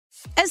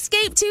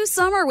Escape to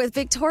summer with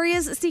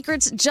Victoria's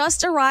Secret's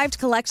just arrived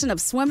collection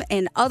of swim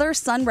and other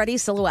sun-ready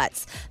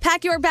silhouettes.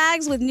 Pack your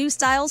bags with new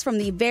styles from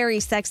the Very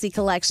Sexy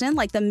collection,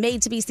 like the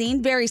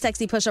made-to-be-seen Very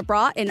Sexy push-up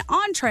bra in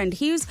on-trend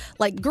hues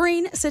like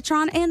green,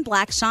 citron, and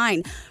black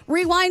shine.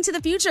 Rewind to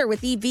the future with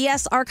the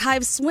VS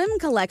Archive swim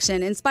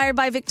collection, inspired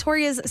by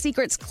Victoria's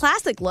Secret's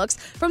classic looks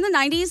from the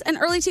 90s and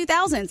early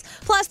 2000s.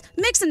 Plus,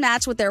 mix and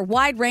match with their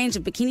wide range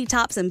of bikini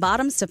tops and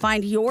bottoms to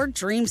find your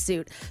dream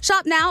suit.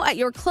 Shop now at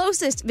your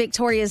closest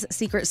Victoria's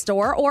Secret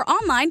store or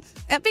online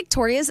at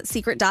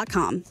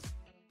victoriassecret.com.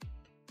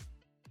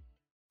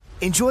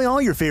 Enjoy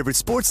all your favorite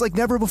sports like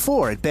never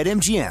before at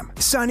BetMGM.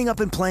 Signing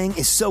up and playing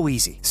is so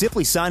easy.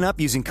 Simply sign up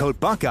using code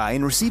Buckeye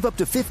and receive up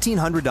to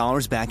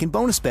 $1,500 back in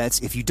bonus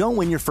bets if you don't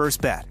win your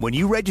first bet. When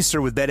you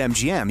register with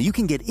BetMGM, you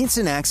can get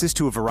instant access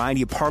to a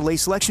variety of parlay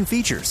selection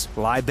features,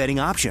 live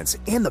betting options,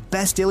 and the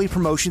best daily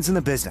promotions in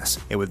the business.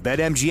 And with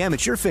BetMGM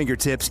at your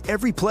fingertips,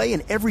 every play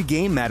and every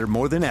game matter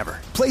more than ever.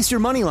 Place your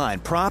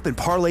moneyline, prop, and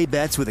parlay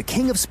bets with the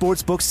king of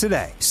sportsbooks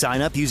today.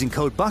 Sign up using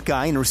code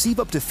Buckeye and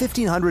receive up to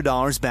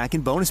 $1,500 back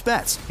in bonus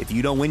bets if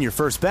you don't win your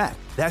first bet.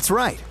 That's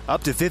right,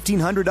 up to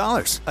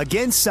 $1,500.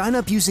 Again, sign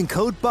up using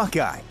code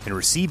Buckeye and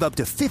receive up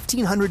to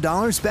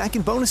 $1,500 back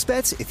in bonus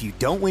bets if you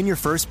don't win your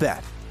first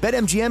bet.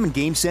 BetMGM and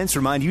GameSense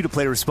remind you to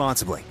play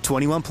responsibly.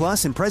 21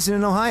 plus and present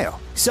in Ohio.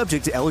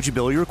 Subject to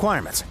eligibility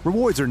requirements.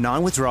 Rewards are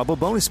non-withdrawable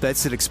bonus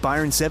bets that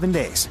expire in 7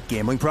 days.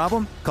 Gambling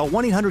problem? Call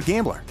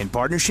 1-800-GAMBLER in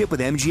partnership with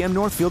MGM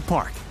Northfield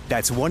Park.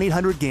 That's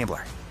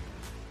 1-800-GAMBLER.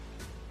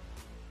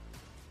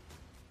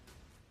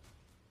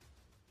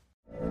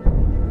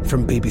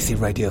 From BBC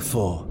Radio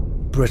 4,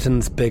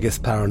 Britain's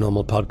biggest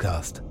paranormal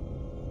podcast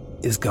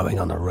is going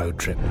on a road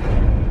trip.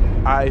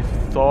 I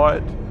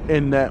thought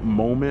in that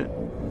moment,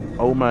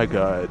 oh my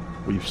God,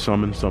 we've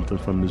summoned something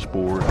from this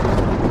board.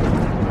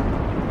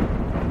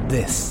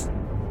 This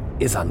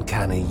is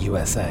Uncanny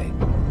USA.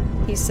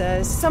 He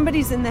says,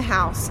 somebody's in the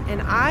house,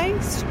 and I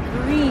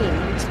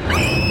screamed.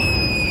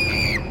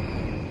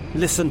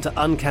 Listen to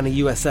Uncanny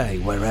USA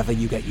wherever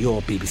you get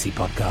your BBC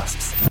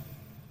podcasts,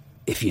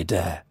 if you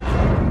dare.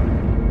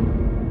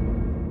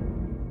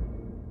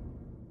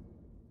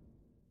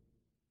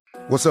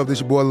 What's up, this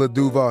your boy Lil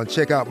Duval, and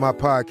check out my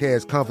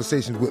podcast,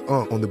 Conversations with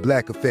Unc, on the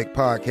Black Effect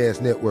Podcast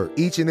Network.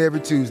 Each and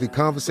every Tuesday,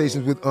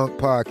 Conversations with Unc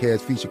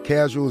podcast feature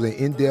casuals and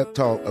in-depth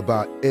talk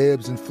about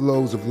ebbs and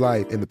flows of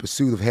life and the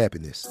pursuit of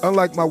happiness.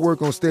 Unlike my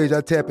work on stage,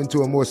 I tap into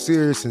a more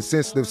serious and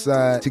sensitive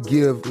side to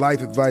give life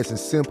advice and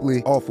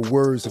simply offer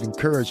words of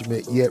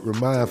encouragement, yet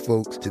remind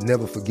folks to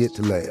never forget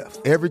to laugh.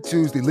 Every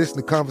Tuesday, listen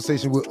to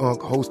Conversation with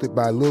Unc, hosted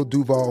by Lil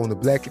Duval on the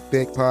Black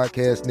Effect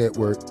Podcast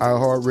Network,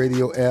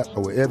 iHeartRadio app,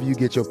 or wherever you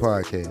get your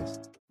podcasts.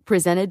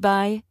 Presented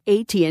by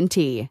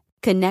AT&T.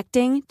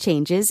 Connecting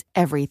changes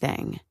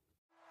everything.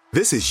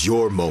 This is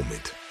your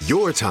moment,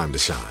 your time to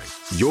shine,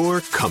 your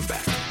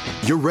comeback.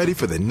 You're ready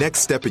for the next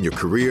step in your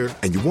career,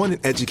 and you want an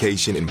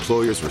education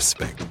employers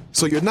respect.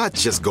 So you're not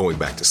just going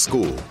back to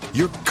school,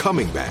 you're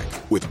coming back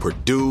with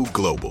Purdue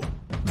Global.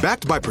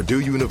 Backed by Purdue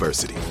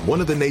University, one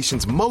of the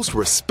nation's most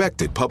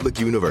respected public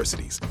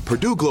universities,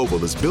 Purdue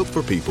Global is built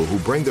for people who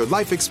bring their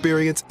life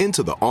experience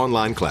into the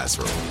online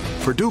classroom.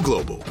 Purdue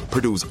Global,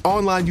 Purdue's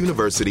online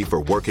university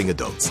for working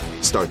adults.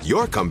 Start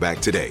your comeback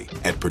today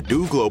at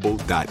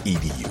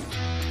purdueglobal.edu.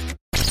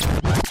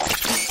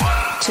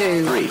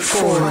 2, 3,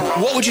 4.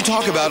 What would you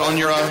talk about on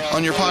your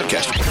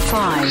podcast?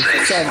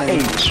 5, 7,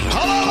 8.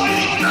 Hello,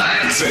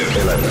 9,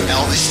 10, 11.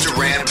 Elvis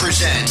Duran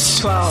presents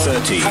 12,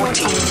 13, 14,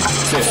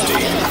 15.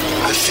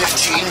 The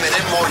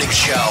 15-minute morning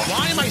show.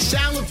 Why am I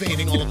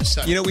salivating all of a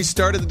sudden? You know, we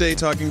started the day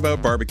talking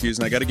about barbecues,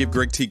 and I got to give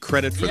Greg T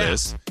credit for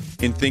this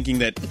in thinking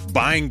that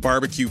buying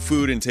barbecue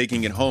food and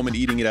taking it home and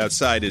eating it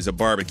outside is a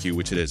barbecue,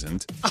 which it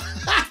isn't.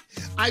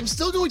 I'm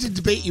still going to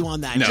debate you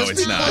on that. No, just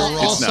it's not. Or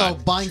It's also,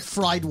 not. buying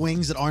fried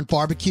wings that aren't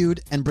barbecued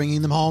and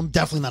bringing them home,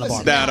 definitely not a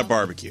barbecue. It's not a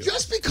barbecue.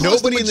 Just because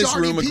nobody the in this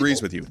majority room of people-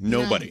 agrees with you.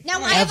 Nobody.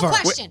 Now, I have a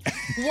question.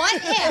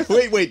 What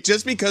if... Wait.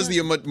 Just because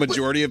the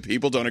majority of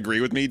people don't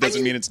agree with me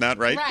doesn't mean it's not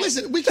right? Right.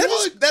 Listen, we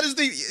that is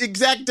the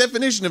exact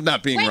definition of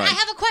not being Wait, right. I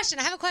have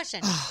a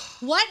question.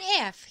 What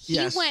if he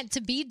Yes. went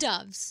to B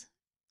Dubs,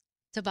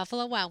 to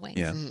Buffalo Wild Wings,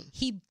 Yeah.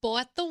 he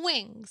bought the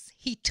wings,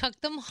 he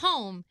took them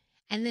home,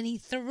 and then he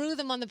threw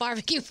them on the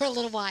barbecue for a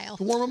little while?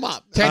 Warm them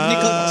up.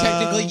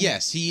 Technically,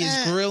 yes. He is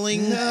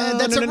grilling.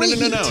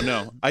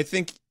 No. I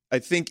think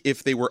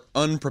if they were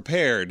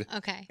unprepared,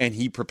 Okay. and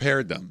he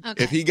prepared them,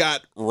 Okay. if he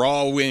got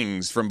raw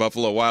wings from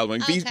Buffalo Wild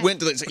Wings, he went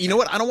to you know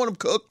what? I don't want them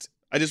cooked.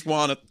 I just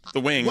want the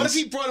wings. What if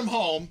he brought them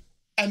home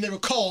and they were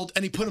cold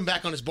and he put them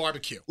back on his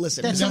barbecue?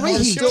 Listen, That's is that a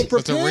reheat. still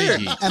prepared.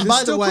 And by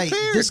the still way,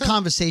 prepared. this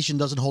conversation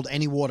doesn't hold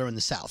any water in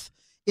the South.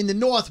 In the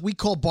North, we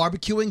call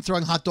barbecuing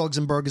throwing hot dogs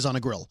and burgers on a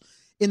grill.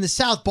 in the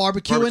South,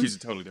 barbecuing Barbecue's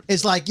totally different.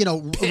 is like,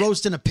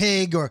 roasting a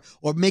pig or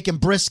making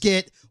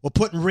brisket or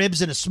putting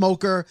ribs in a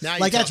smoker. Now you're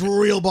Like, that's talking.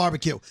 real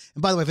barbecue.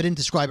 And by the way, if I didn't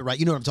describe it right,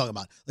 you know what I'm talking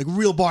about. Like,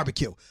 real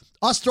barbecue.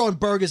 Us throwing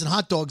burgers and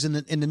hot dogs in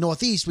the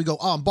Northeast, we go,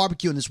 I'm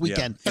barbecuing this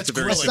weekend. It's a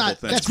very That's simple not,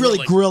 thing. that's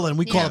really grilling.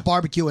 We call Yeah. it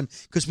barbecuing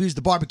because we use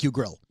the barbecue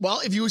grill. Well,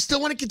 if you still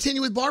want to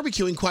continue with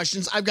barbecuing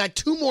questions, I've got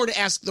 2 more to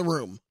ask the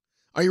room.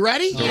 Are you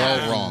ready? They're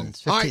all wrong.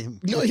 All right.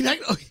 No, you're not.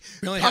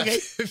 We only have Okay.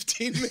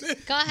 15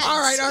 minutes. Go ahead. All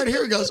right,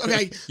 here it goes.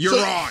 Okay. You're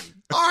wrong.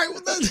 All right,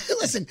 well,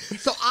 listen.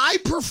 So I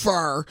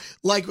prefer,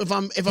 like, if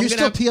I'm You gonna still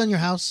have, pee on your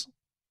house?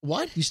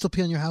 what? You still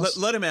pee on your house?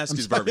 Let him ask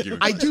his barbecue.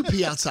 I do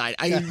pee outside.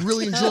 I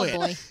really enjoy it.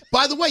 boy.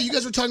 By the way, you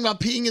guys were talking about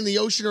peeing in the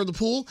ocean or the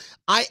pool.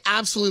 I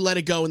absolutely let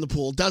it go in the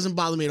pool. It doesn't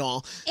bother me at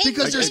all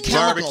because there's in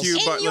chemicals.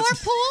 barbecue, In your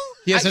pool?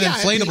 He has an Yeah,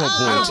 inflatable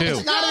I- pool, too.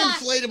 It's not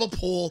Gosh. an inflatable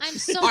pool. I'm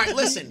so All right,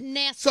 listen.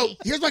 nasty. So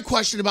here's my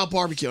question about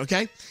barbecue.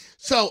 Okay,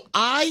 so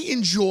I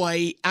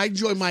enjoy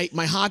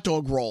my hot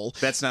dog roll.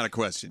 That's not a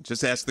question.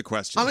 Just ask the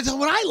question. I'm gonna tell you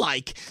what I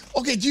like.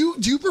 Okay, do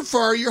you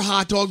prefer your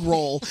hot dog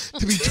roll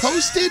to be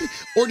toasted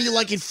or do you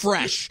like it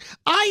fresh?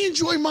 I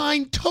enjoy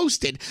mine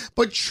toasted,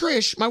 but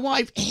Trish, my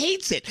wife,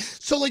 hates it.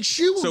 So like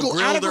she will So go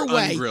out of grilled her or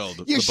way.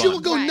 ungrilled, Yeah, the she bun? will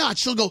go Right.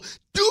 nuts. She'll go,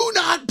 do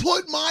not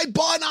put my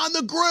bun on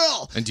the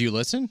grill. And do you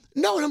listen?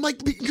 No, and I'm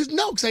like, because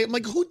I'm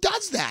like, who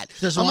does that?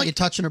 Doesn't I'm want like, you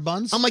touching her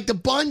buns? I'm like, the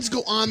buns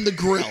go on the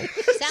grill.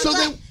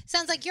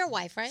 Sounds like your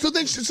wife, right?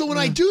 So when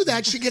I do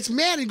that, she gets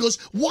mad and goes,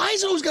 "Why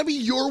is it always got to be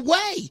your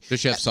way?"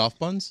 Does she have soft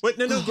buns? Wait,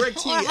 no, Greg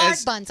T. or hard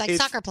buns, like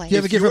soccer players. Do you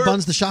ever give her you're-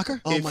 buns the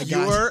shocker? Oh if my God.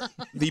 you're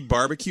the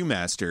barbecue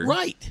master,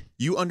 Right.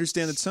 you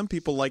understand that some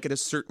people like it a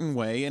certain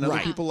way and other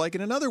Right. people like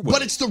it another way.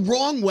 But it's the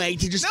wrong way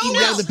to just eat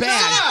it out of the No,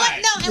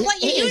 bag. and what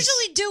you It is.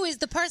 usually do is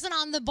the person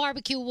on the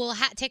barbecue will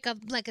take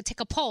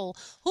a poll.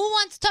 Who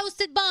wants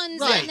toasted buns?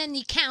 Right. And then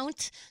you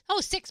count.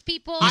 6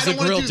 people. I He's a don't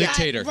wanna grill do that.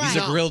 dictator. He's Right.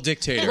 a grill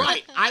dictator.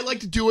 Right. I like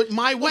to do it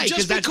my way because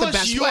Just that's the because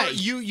best way.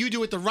 you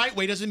do it the right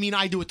way doesn't mean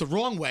I do it the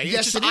wrong way.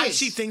 Yes, it's it just I is.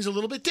 see things a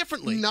little bit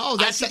differently. No,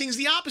 I see things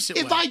the opposite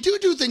way. If I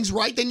do things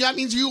right, then that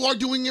means you are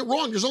doing it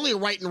wrong. There's only a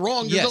right and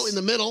wrong. There's Yes. no in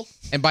the middle.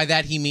 And by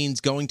that, he means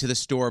going to the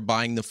store,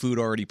 buying the food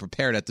already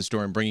prepared at the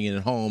store, and bringing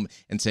it home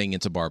and saying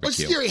it's a What's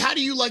barbecue. theory? How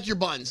do you like your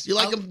buns? You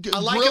like them I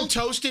like them grilled?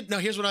 toasted. No,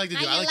 here's what I like to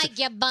do. How I you like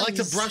to, your I like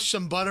to buns? brush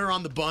some butter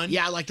on the bun.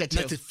 Yeah, I like that And too.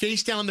 let it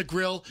face down the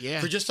grill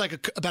for just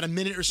like about a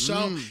minute or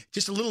so.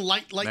 Just a little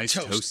light Nice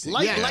toast. toasting.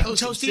 Light, Yeah, light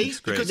toasted. toasty See? because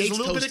Great. there's a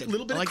little Nate's bit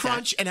toasted. I of like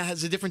crunch and it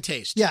has a different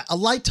taste. Yeah, a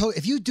light toast.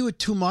 If you do it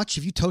too much,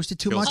 if you toast it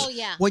too much, Oh,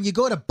 yeah. when you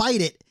go to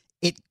bite it,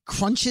 it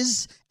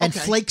crunches and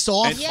Okay. flakes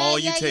off. and all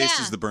you taste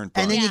is the burnt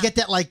bun. And then you Yeah. get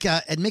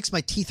that it makes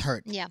my teeth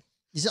hurt. Yeah.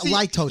 Is it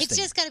light toasting? It's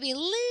just got to be a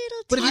little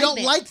but if you tiny don't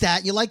bit. like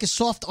that, you like a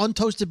soft,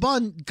 untoasted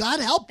bun, God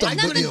help them.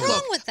 There's with nothing you.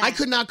 wrong with that. I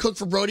could not cook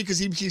for Brody because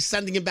he's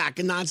sending it back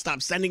and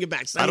nonstop, sending it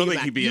back. I Sending don't it think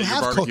back. he'd be You at your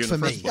have barbecue cooked in for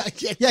the me. first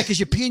place. Yeah, because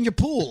you pee in your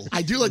pool.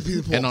 I do like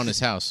people. And on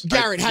his house.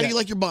 Garrett, how do you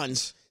like your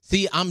buns?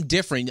 See, I'm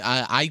different.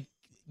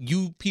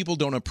 You people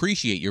don't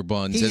appreciate your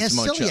buns He as has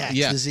much. celiac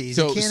disease.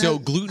 So You can't so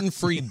have-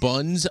 gluten-free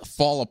buns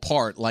fall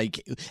apart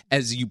like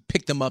as you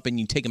pick them up and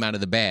you take them out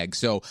of the bag.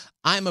 So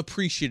I'm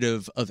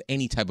appreciative of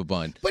any type of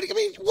bun. But I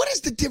mean, what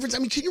is the difference? I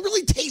mean, can you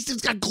really taste if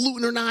it's got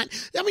gluten or not?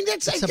 I mean,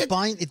 that's It's a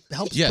bind. It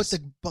helps Yes.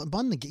 put the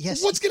bun together.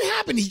 Yes. What's going to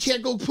happen? He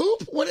can't go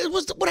poop. What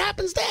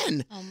happens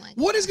then? Oh my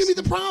What is going to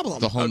be the problem?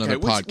 The whole nother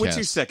podcast. What's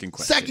your second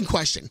question? Second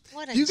question.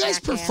 What a Do you guys jackass.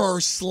 prefer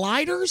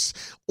sliders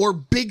or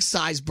big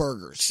size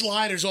burgers?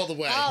 Sliders all the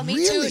way. Oh, me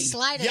Really? too.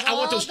 Sliders. Yeah, I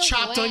want those all the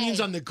chopped way. onions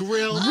on the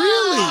grill.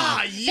 Really?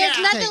 Ah, yeah.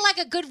 There's nothing like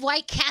a good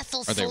White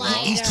Castle Are they slider.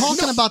 wrong? He's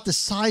talking about the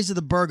size of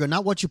the burger,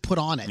 not what you put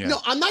on it.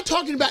 No, I'm not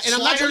talking about. And I'm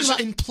not talking Sliders about.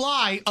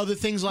 imply other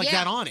things like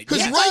Yeah. that on it. Because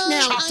Yes. right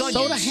now, Chopped So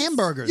onions. do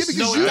hamburgers. Yeah, because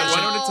No, you one guys-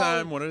 at a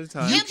time. One at a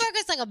time.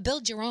 Hamburger's like a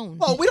build your own.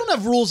 Oh, we don't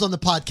have rules on the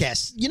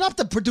podcast. You're not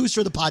the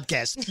producer of the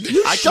podcast.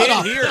 You I shut can't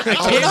up. hear. I We're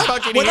can't not-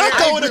 fucking We're hear. not I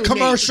going agree to with Nate.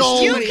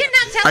 commercial. You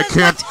cannot tell I us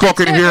can't what to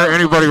fucking do. hear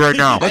anybody right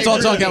now. Let's all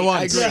talk at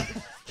once. I agree.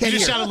 You Can't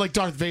just hear. sounded like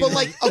Darth Vader. But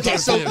like, okay, Darth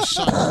so Vader's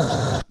son.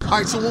 all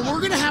right, so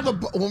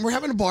when we're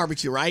having a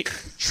barbecue, right?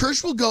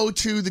 Trish will go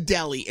to the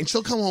deli and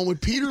she'll come home with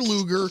Peter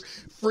Luger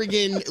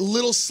friggin'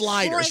 little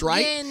sliders,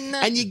 right? Friggin'.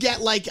 And you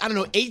get like, I don't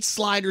know, 8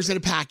 sliders in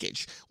a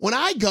package. When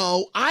I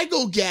go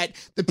get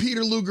the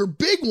Peter Luger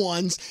big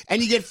ones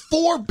and you get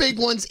 4 big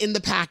ones in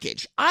the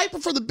package. I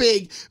prefer the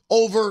big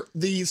over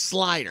the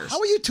sliders. How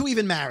are you two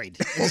even married?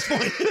 at this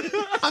point?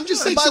 I'm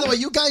just saying. By so- the way,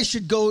 you guys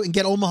should go and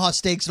get Omaha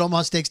Steaks at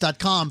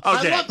omahasteaks.com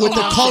Okay. with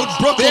the code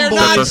Brooklyn They're Boys.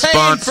 not That's a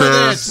paying for sponsor.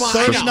 this.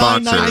 That's a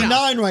sponsor.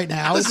 $39.99 right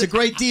now. It's a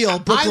great deal. I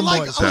Brooklyn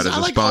like, Boys. That is I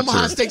a like sponsor.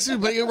 Omaha Steaks too,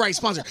 but you're right,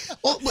 sponsor.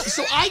 Well,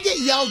 so I get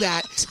yelled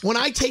at when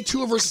I take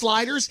 2 of her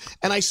sliders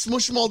and I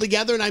smush them all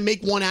together and I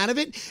make one out of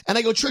it, and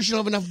I go, Trish, you don't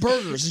have enough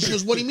burgers. And she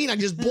goes, what do you mean? I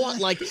just bought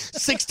like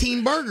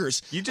 16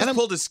 burgers. You just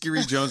pulled a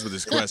Scary Jones with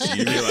this question.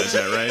 You realize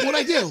that, right? What'd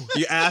I do?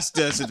 You asked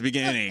us at the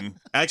beginning.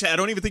 Actually, I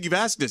don't even think you've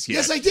asked us yet.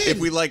 Yes, I did. If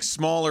we like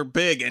small or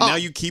big, and now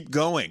you keep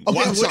going. Okay,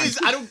 What is?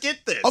 I don't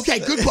get this. Okay,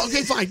 good.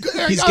 Okay, fine.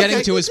 Good. He's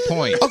getting to his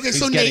point. Okay,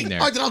 so He's Nate, getting there.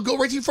 all right, then I'll go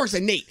right to you first.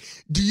 Then Nate,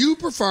 do you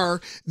prefer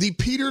the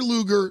Peter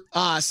Luger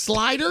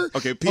slider?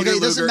 Okay, Peter Okay,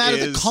 it doesn't Luger matter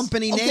is... the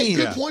company Okay, name.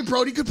 good point,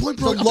 Brody. Good point,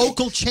 The Brody.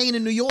 local chain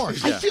in New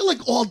York. I feel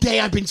like all day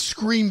I've been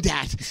screamed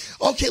at.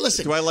 Okay,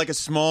 listen. Do I like a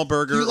small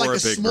burger Do you like or a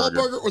the big small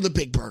burger or the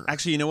big burger?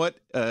 Actually, you know what?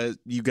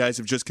 You guys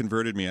have just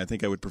converted me. I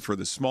think I would prefer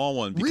the small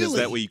one because Really?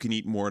 that way you can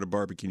eat more at a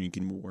barbecue and you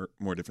can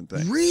more different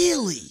things.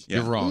 Really? Yeah.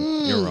 You're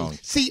wrong. You're wrong.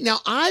 See, now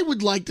I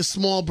would like the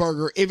small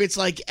burger if it's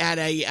like at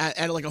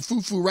like a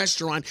foo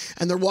restaurant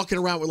and they're walking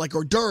around with like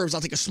hors d'oeuvres.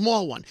 I'll take a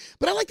small one,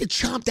 but I like to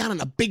chomp down on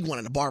a big one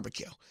at a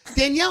barbecue.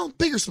 Danielle,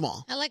 big or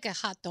small? I like a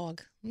hot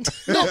dog. No,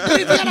 but if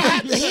you gotta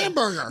have the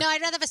hamburger. No,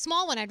 I'd rather have a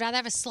small one. I'd rather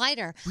have a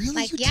slider. Really?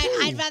 Like, You yeah, do?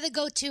 I'd rather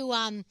go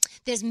to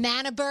there's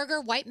Manna Burger,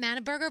 White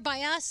Manna Burger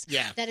by us.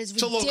 Yeah, that is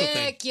it's a local thing.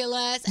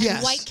 ridiculous. And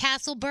Yes. White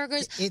Castle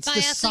Burgers. It's by the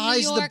us in New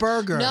size of the York.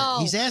 burger. No,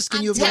 He's asking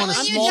I'm you if you want a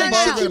telling small no, no,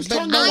 burger. no. Keeps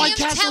talking about I White am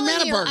Castle telling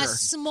Manna you, Burger. a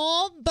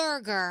small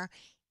burger.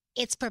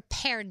 It's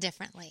prepared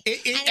differently.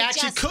 It And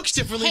actually just cooks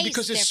differently tastes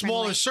because it's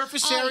smaller differently.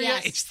 surface Oh, area.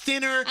 yes. It's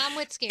thinner. I'm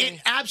with Scary.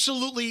 It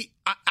absolutely.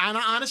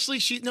 Honestly,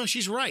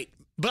 she's right.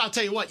 But I'll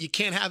tell you what, you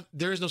can't have.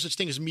 There is no such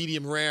thing as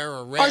medium rare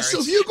or rare. All right, so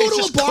if you go It's to a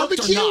just cooked or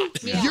barbecue,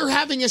 not. Yeah. you're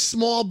having a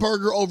small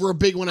burger over a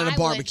big one at I a would.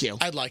 barbecue.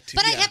 I'd like to.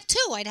 But yeah. I'd have 2.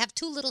 I'd have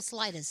 2 little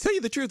sliders. Tell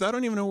you the truth, I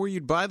don't even know where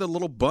you'd buy the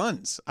little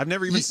buns. I've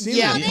never even seen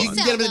Yeah, them. they you can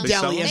sell get them at them. the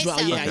deli They as sell well.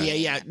 them? Yeah, Okay.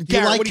 yeah. You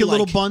Garrett, like what do your you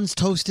little like? buns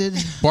toasted?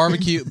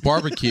 Barbecue,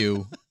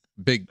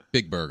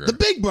 big burger. The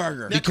big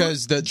burger.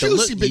 Because the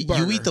Juicy big you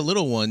burger. eat the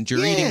little ones, you're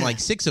Yeah. eating like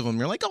 6 of them.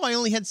 You're like, oh, I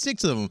only had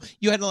 6 of them.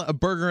 You had a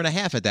burger and a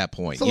half at that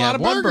point. It's a You lot have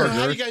of one burger. How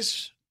do burger. you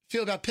guys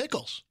feel about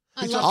pickles?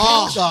 I Oh,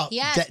 love oh,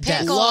 Yes, that-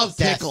 pickles. Love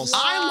Death. pickles.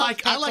 I like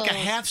a pickles.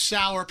 half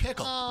sour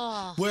pickle,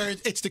 Oh. where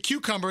it's the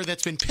cucumber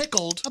that's been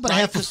pickled. How about a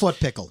half a foot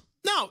pickle?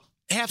 No,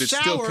 half It's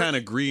sour. still kind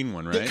of green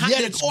one, right? kind-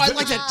 Yeah, It's I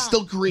like that.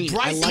 Still green. I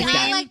bright like See,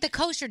 that. I like the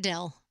kosher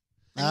dill.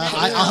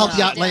 I'll help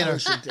you out later.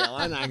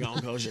 I'm not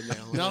going kosher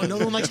down. No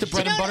one likes the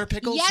bread and butter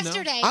pickles.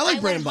 Yesterday, I like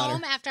bread went and butter.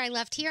 home after I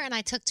left here, and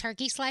I took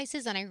turkey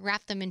slices and I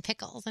wrapped them in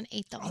pickles and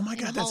ate them. Oh my in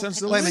God, that whole sounds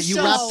pickles. Wait a minute, you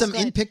So wrapped them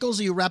in good.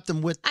 pickles or you wrapped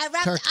them with I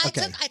wrapped.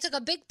 turkey? Okay. I took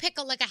a big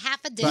pickle, like a half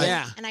a dish, Right.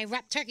 Yeah. and I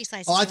wrapped turkey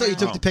slices. Oh, I thought you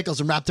took around. the pickles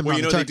and wrapped them Well, around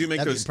you know, the they turkey. do make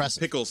That'd be those impressive.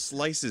 pickle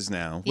slices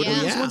now. What Yeah. are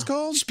those Yeah. ones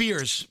called?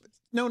 Spears.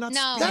 No, not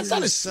No, That's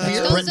not a Spears.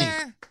 spear. Those Brittany.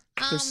 are.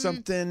 There's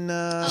something.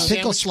 Pickle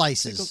Sandwich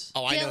slices.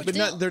 Oh, I know.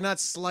 But they're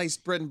not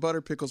sliced bread and butter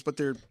pickles, but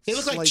they're They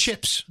look like sliced-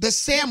 chips. The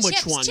sandwich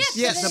Chips, ones. chips.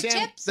 Yes, Are they the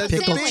chips? the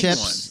Pickle big chips.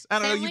 ones. I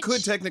don't know. You Sandwich?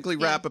 could technically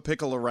wrap a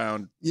pickle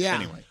around. Yeah.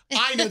 Anyway.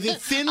 I know the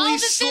thinly Oh, the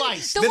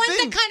sliced. the The ones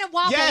thin- that kind of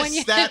wobble Yes, when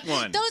you. that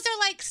one. Those are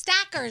like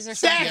stackers or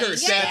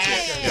Stackers, something. Yeah,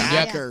 stackers. yeah.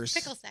 Stackers.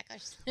 Pickle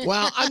stackers.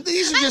 Well,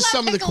 these are I just love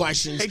some of the pickles.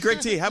 questions. Hey, Greg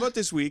T, how about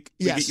this week?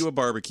 We Yes. get you a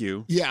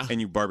barbecue. Yeah. And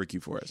you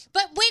barbecue for us.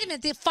 But wait a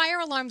minute, the fire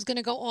alarm's going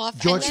to go off.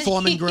 and George then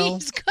Foreman grill?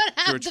 He's going to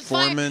have George the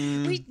fire.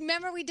 Foreman.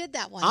 Remember we did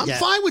that one. I'm Yeah.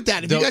 fine with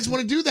that. If you guys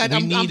want to do that, we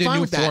I'm need fine a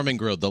new with that. Foreman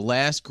grill. The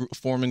last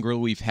Foreman grill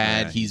we've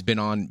had, Right. he's been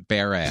on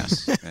bare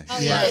ass. Oh,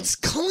 yeah. It's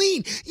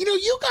clean. You know,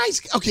 you guys.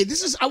 Okay,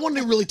 I want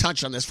to really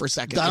touch on this for a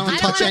second. I don't I don't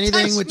touch wanna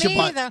anything touch with your me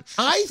butt. either.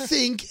 I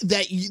think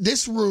that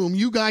this room,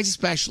 you guys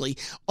especially,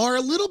 are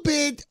a little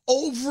bit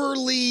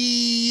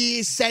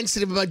overly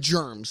sensitive about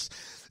germs.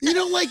 You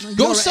know, like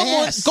Go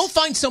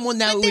find someone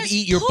that would there's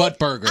eat your poop. butt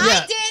burger.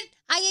 I did.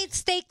 I ate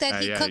steak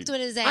that he yeah, cooked with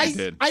his ass. I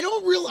did.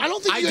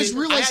 don't think you guys I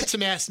realize. had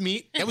some ass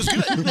meat. It was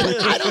good.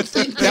 I don't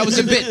think That was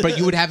a bit, but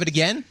you would have it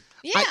again?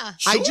 Yeah.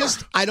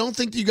 I don't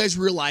think you guys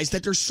realize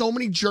that there's so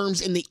many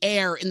germs in the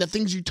air, in the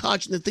things you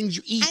touch, and the things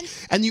you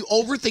eat, and you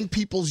overthink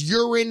people's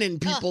urine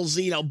and people's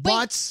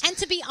butts. And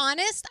to be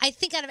honest, I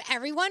think out of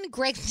everyone,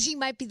 Greg G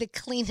might be the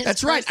cleanest.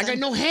 That's right. I got person.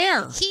 no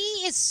hair. He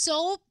is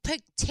so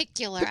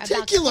particular about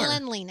Particular.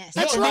 cleanliness.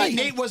 That's No, right.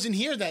 Nate wasn't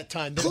here that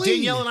time. Clean.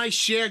 Danielle and I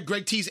shared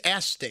Greg T's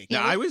ass steak. No,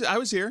 I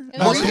was here.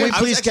 Oh, can we I was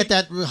please actually get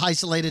that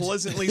isolated?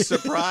 pleasantly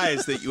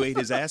surprised that you ate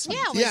his ass meat.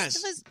 Yeah,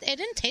 it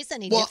didn't taste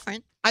any Well,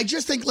 different. I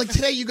just think like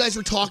today you guys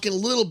were talking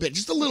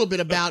just a little bit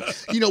about,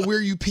 where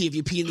you pee. If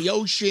you pee in the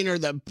ocean or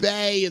the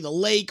bay or the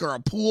lake or a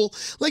pool.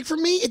 Like for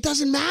me, it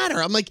doesn't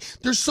matter. I'm like,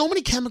 there's so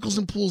many chemicals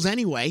in pools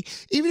anyway.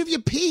 Even if you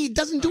pee, it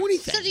doesn't do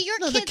anything. So do your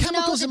the kids know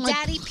chemicals that in my-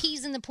 daddy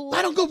pees in the pool?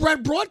 I don't go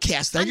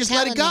broadcast. I I'm just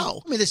let it telling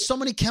go. I mean, there's so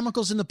many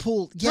chemicals in the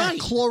pool. Yeah, Right.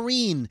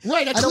 chlorine.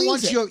 Right, that I don't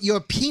cleans want it. your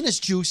penis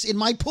juice in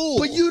my pool.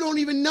 But you don't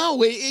even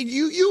know.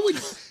 You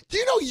would Do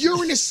you know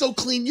urine is so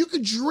clean? You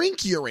could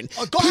drink urine.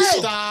 Go ahead.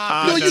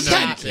 Stop. No, you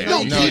can't.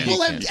 No, No, people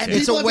you have. can't. It's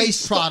people a have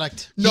waste been-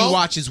 product. No. He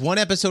watches one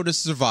episode of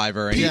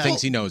Survivor and he People-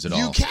 thinks he knows it all.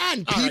 You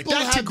can. All right, People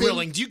back to have been-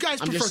 grilling. Do you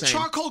guys I'm prefer just saying.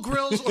 charcoal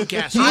grills or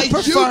gas? Do you I do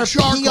prefer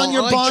charcoal. pee on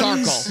your I like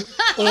buns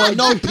or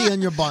no pee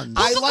on your buns?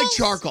 I like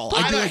charcoal.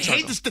 I do like hate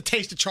charcoal. the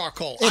taste of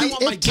charcoal. I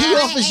want my If pee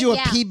gas. offers you a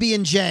Yeah.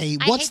 PB&J,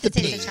 I what's hate the the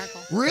taste pee? of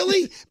charcoal.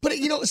 Really? But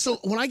so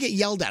when I get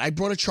yelled at, I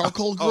brought a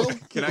charcoal grill. Oh,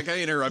 can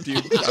I interrupt you?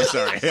 I'm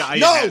sorry.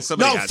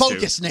 Somebody No, has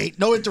focus, to. Nate.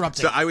 No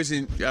interrupting. So I was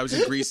in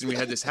Greece and we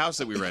had this house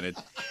that we rented,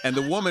 and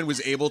the woman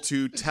was able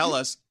to tell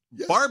us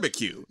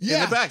barbecue in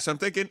Yeah. the back. So I'm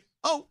thinking,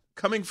 oh,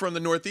 coming from the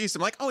Northeast,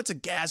 I'm like, oh, it's a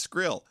gas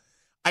grill.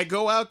 I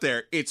go out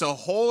there, it's a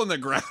hole in the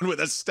ground with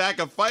a stack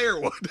of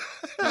firewood.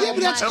 Yeah,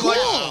 but that's I'm cool.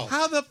 like,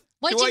 how the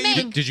What'd do you I make?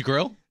 even? Did you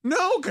grill?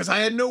 No, because I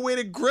had no way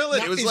to grill it.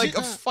 Now, It was is like it-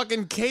 a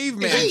fucking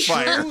caveman Is it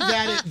fire. true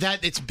that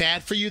it's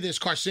bad for you? There's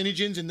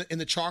carcinogens in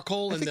the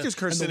charcoal. I and think the,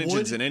 there's and the carcinogens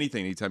wood? in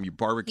anything anytime you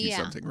barbecue Yeah.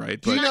 something, right?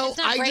 You But know, It's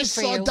not I great just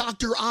for saw you.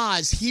 Dr.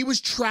 Oz. He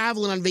was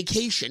traveling on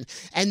vacation,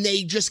 and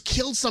they just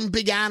killed some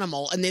big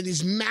animal, and they had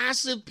these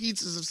massive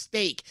pieces of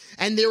steak,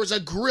 and there was a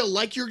grill,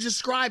 like you're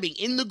describing,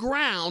 in the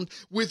ground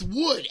with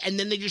wood, and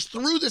then they just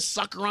threw this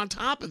sucker on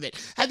top of it.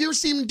 Have you ever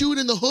seen them do it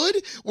in the hood,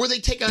 where they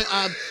take a...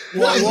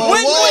 When was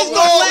the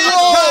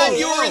last time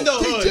you were in the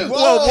hood?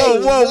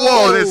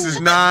 Whoa! This is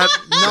not.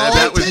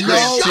 that was take a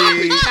Greg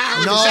shopping T.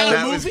 carriage. No.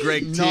 That was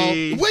Greg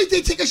T. Wait,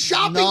 they take a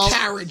shopping No.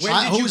 carriage.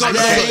 Who's I've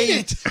they? seen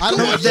it. I don't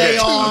know who they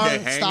are. Okay,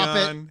 hang Stop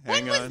it. on. When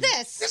Hang was on.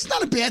 this? That's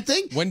not a bad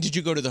thing. When did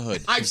you go to the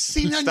hood? I've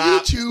seen on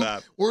Stop, YouTube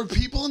stop. where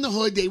people in the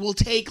hood, they will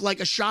take like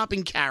a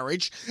shopping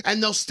carriage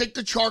and they'll stick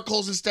the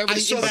charcoals and stuff. I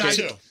saw that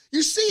inside. too.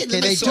 You see it. Okay,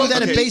 and they saw do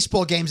that it. at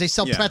baseball games. They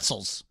sell Yeah.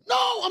 pretzels. No,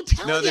 I'm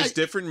telling No, you. there's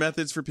different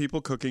methods for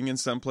people cooking. In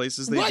some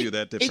places, they Right. do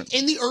that different.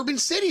 In the urban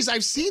cities,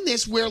 I've seen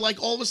this where,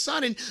 like, all of a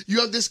sudden you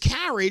have this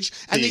carriage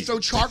and they Steve. throw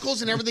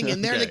charcoals and everything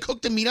in there and they Okay.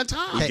 cook the meat on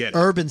top. We Okay, get it.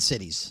 urban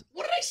cities.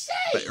 What did I say?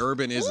 But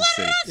urban is a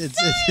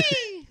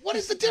city. What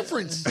is the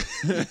difference?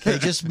 Okay,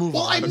 just move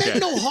Well, on. I meant Okay.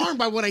 no harm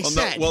by what I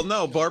said.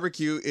 No.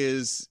 Barbecue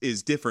is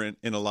different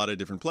in a lot of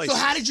different places.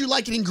 So how did you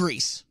like it in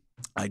Greece?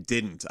 I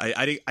didn't.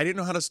 I didn't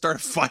know how to start a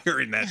fire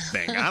in that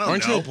thing. I don't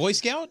Aren't know. you a Boy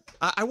Scout?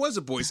 I was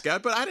a Boy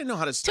Scout, but I didn't know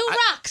how to Two start.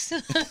 rocks.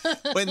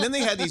 And then they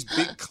had these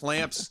big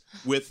clamps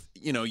with,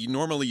 you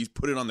normally you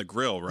put it on the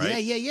grill,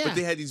 right? Yeah. But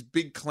they had these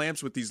big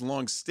clamps with these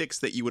long sticks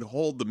that you would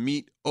hold the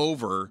meat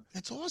over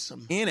That's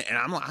awesome. in it. And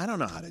I'm like, I don't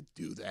know how to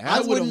do that.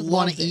 I wouldn't would've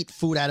want loved to it. eat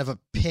food out of a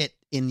pit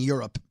in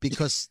Europe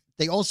because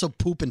they also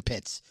poop in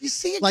pits. You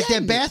see again. Like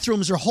their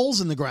bathrooms are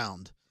holes in the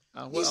ground.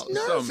 He's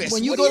nervous.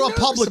 When you What go are to you a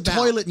nervous public about?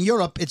 toilet in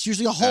Europe, it's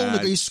usually a hole in the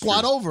ground. You That's squat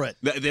true. over it.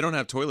 They don't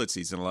have toilet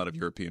seats in a lot of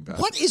European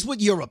bathrooms. What is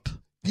with Europe?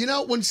 You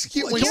know, when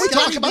Can we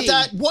talk about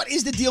that? What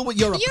is the deal with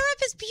Europe?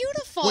 Europe is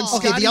beautiful.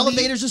 Okay, Scotty the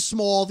elevators are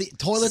small. The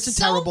toilets are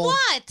terrible. So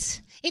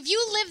what? If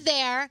you live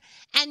there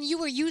and you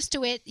were used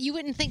to it, you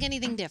wouldn't think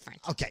anything different.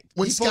 Okay,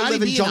 When people Scotty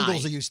live in B and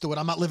jungles I- are used to it.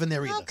 I'm not living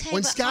there either. Okay,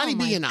 When but, Scotty oh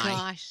B my and I-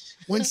 gosh.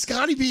 When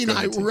Scotty B and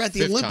I were at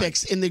the Fifth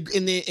Olympics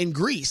in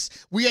Greece,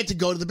 we had to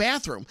go to the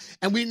bathroom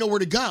and we didn't know where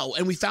to go.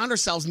 And we found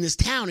ourselves in this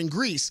town in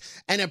Greece,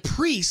 and a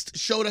priest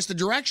showed us the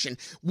direction.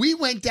 We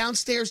went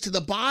downstairs to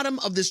the bottom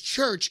of this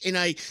church in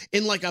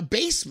like a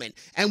basement,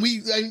 and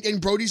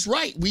and Brody's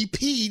right. We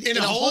peed In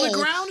a hole in the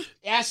ground?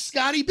 Ask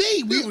Scotty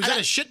B. Was that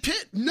a shit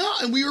pit? No,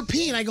 and we were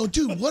peeing. I go,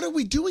 dude, what are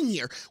we doing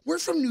here? We're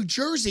from New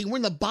Jersey. We're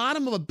in the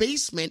bottom of a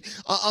basement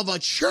of a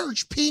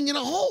church peeing in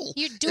a hole.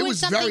 You're It doing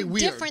was very something weird.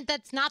 different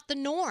that's not the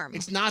norm.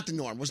 It's not the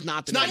norm. It was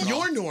not the It's norm. not at all.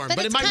 your norm, but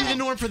it it's might be kinda- the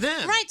norm for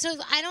them. Right, so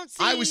I don't see...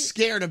 I was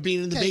scared of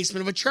being in the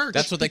basement of a church.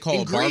 That's what they call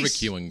in a Greece.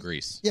 barbecue in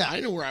Greece. Yeah, I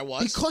know where I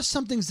was. Because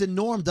something's the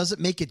norm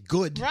doesn't make it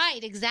good.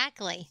 Right,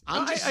 exactly.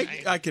 I'm just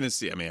saying. I can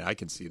see. I mean, I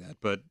can see that,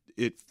 but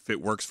if it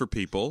works for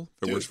people,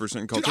 if it works for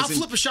certain Dude, cultures. I'll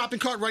flip a shopping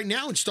cart right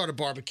now and start a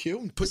barbecue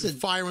and put the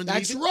fire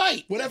underneath That's it.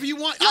 right. Whatever you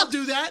want, I'll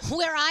do that.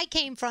 Where I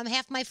came from,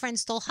 half my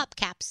friends stole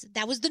hubcaps.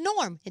 That was the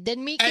norm. It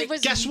didn't mean Hey, it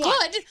was guess good.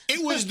 what?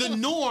 It was the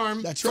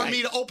norm That's for right.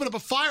 me to open up a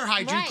fire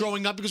hydrant Right.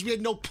 growing up because we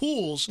had no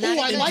pools Ooh,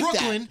 I in like that.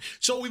 Brooklyn.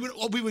 So we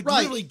would Right.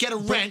 literally get a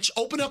wrench,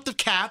 open up the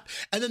cap,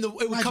 and then it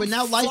would Right, come but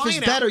now life is flying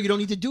better. out. You don't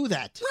need to do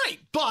that. Right,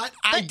 but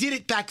I did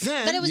it back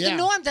then. But it was the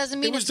norm doesn't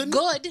mean It was it's the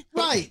good.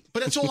 Right.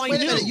 But that's all I Wait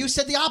knew. a minute. You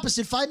said the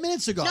opposite 5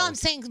 minutes ago. No, I'm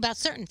saying about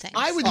certain things.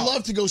 I would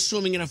love to go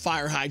swimming in a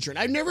fire hydrant.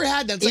 I've never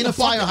had that. It's In like a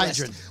fire bucket list.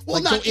 hydrant. Well,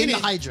 Like, not go in the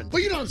it. hydrant.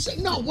 But you know what I'm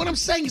saying? No, what I'm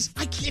saying is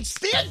I can't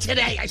stand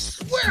today. I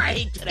swear I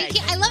hate today.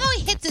 I love how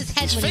he hits his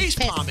head He's when he's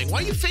face pissed. palming. Why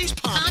are you face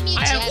Calm palming?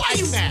 your Why jets.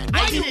 are you mad?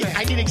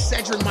 I need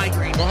Excedrin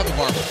migraine. Go have a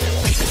barbecue.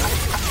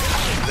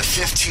 The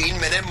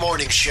 15-minute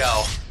morning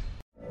show.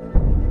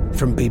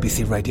 From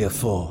BBC Radio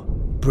 4,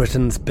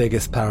 Britain's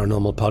biggest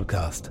paranormal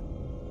podcast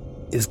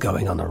is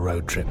going on a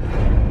road trip.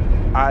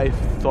 I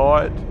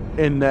thought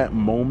in that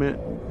moment,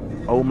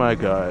 oh my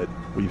God,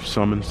 we've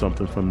summoned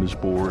something from this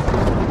board.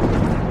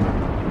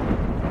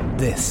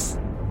 This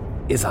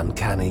is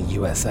Uncanny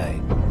USA.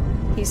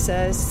 He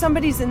says,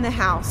 somebody's in the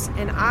house,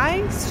 and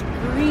I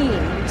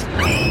screamed.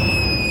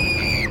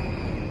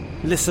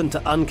 Listen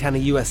to Uncanny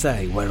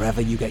USA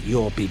wherever you get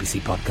your BBC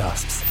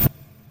podcasts,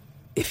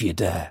 if you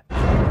dare.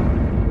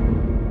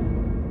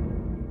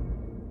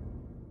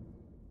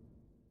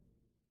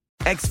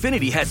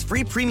 Xfinity has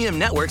free premium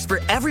networks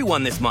for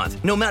everyone this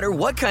month, no matter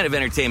what kind of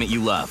entertainment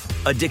you love.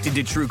 Addicted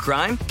to true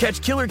crime?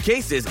 Catch killer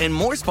cases and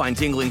more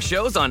spine-tingling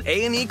shows on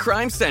A&E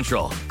Crime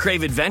Central.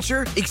 Crave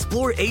adventure?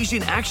 Explore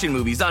Asian action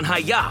movies on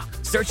Hi-Ya.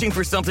 Searching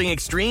for something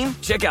extreme?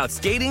 Check out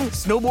skating,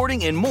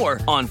 snowboarding, and more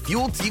on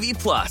Fuel TV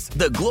Plus,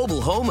 the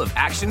global home of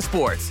action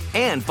sports.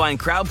 And find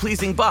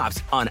crowd-pleasing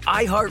bops on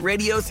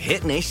iHeartRadio's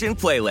Hit Nation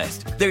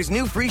playlist. There's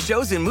new free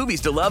shows and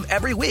movies to love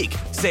every week.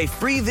 Say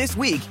free this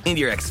week in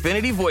your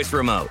Xfinity voice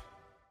remote.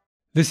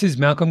 This is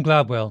Malcolm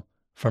Gladwell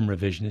from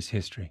Revisionist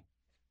History.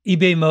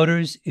 eBay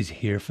Motors is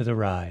here for the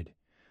ride.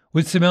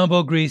 With some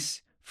elbow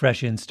grease,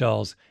 fresh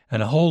installs,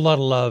 and a whole lot of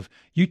love,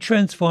 you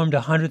transformed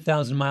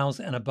 100,000 miles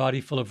and a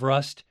body full of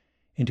rust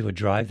into a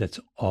drive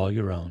that's all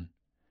your own.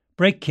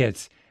 Brake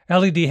kits,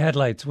 LED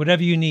headlights,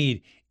 whatever you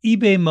need,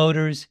 eBay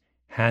Motors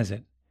has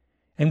it.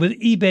 And with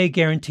eBay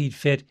Guaranteed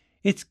Fit,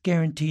 it's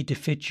guaranteed to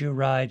fit your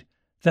ride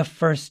the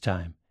first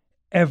time,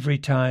 every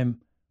time,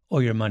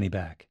 or your money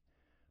back.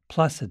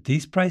 Plus, at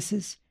these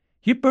prices,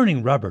 you're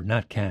burning rubber,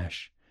 not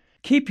cash.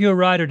 Keep your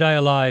ride or die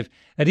alive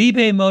at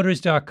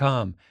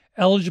ebaymotors.com.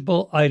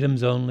 Eligible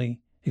items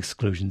only.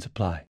 Exclusions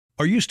apply.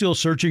 Are you still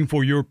searching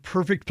for your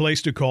perfect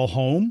place to call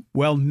home?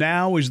 Well,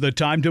 now is the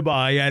time to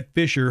buy at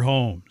Fisher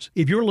Homes.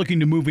 If you're looking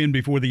to move in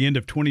before the end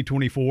of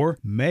 2024,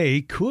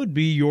 May could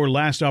be your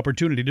last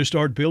opportunity to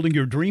start building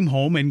your dream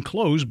home and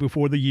close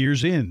before the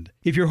year's end.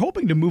 If you're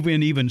hoping to move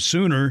in even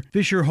sooner,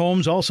 Fisher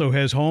Homes also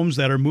has homes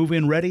that are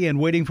move-in ready and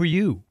waiting for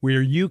you,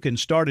 where you can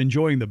start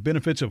enjoying the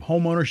benefits of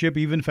homeownership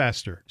even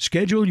faster.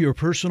 Schedule your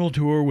personal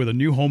tour with a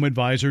new home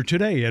advisor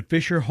today at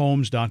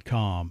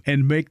FisherHomes.com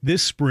and make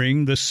this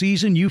spring the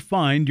season you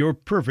find your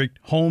perfect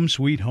home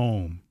sweet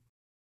home.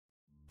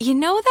 You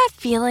know that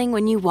feeling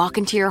when you walk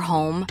into your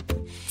home,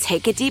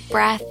 take a deep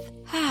breath,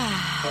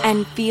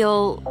 and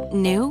feel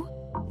new?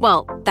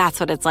 Well, that's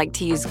what it's like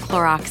to use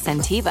Clorox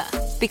Scentiva.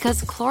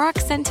 Because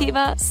Clorox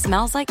Scentiva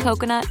smells like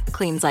coconut,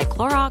 cleans like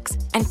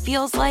Clorox, and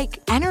feels like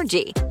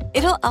energy.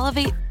 It'll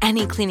elevate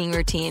any cleaning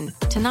routine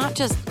to not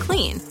just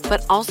clean,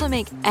 but also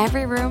make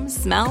every room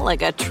smell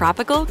like a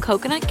tropical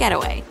coconut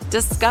getaway.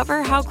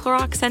 Discover how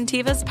Clorox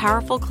Scentiva's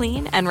powerful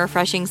clean and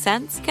refreshing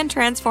scents can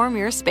transform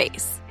your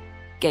space.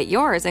 Get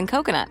yours in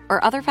coconut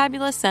or other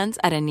fabulous scents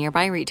at a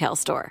nearby retail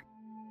store.